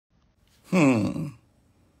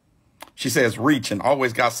She says, reach and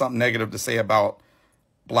always got something negative to say about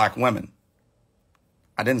black women.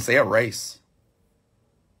 I didn't say a race.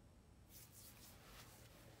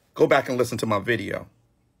 Go back and listen to my video.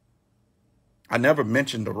 I never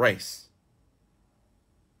mentioned a race.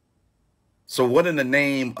 So what in the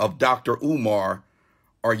name of Dr. Umar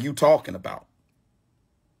are you talking about?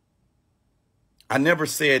 I never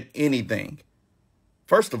said anything.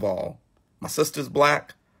 First of all, my sister's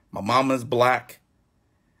black. My mama's black.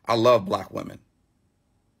 I love black women.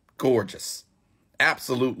 Gorgeous.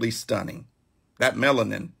 Absolutely stunning. That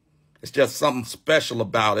melanin is just something special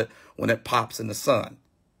about it when it pops in the sun.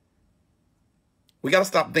 We got to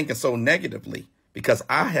stop thinking so negatively, because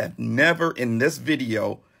I have never in this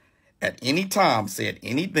video at any time said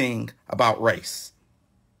anything about race.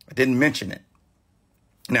 I didn't mention it.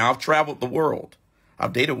 Now, I've traveled the world.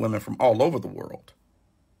 I've dated women from all over the world.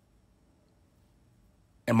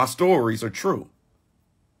 And my stories are true.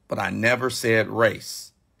 But I never said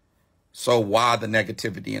race. So why the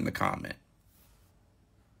negativity in the comment?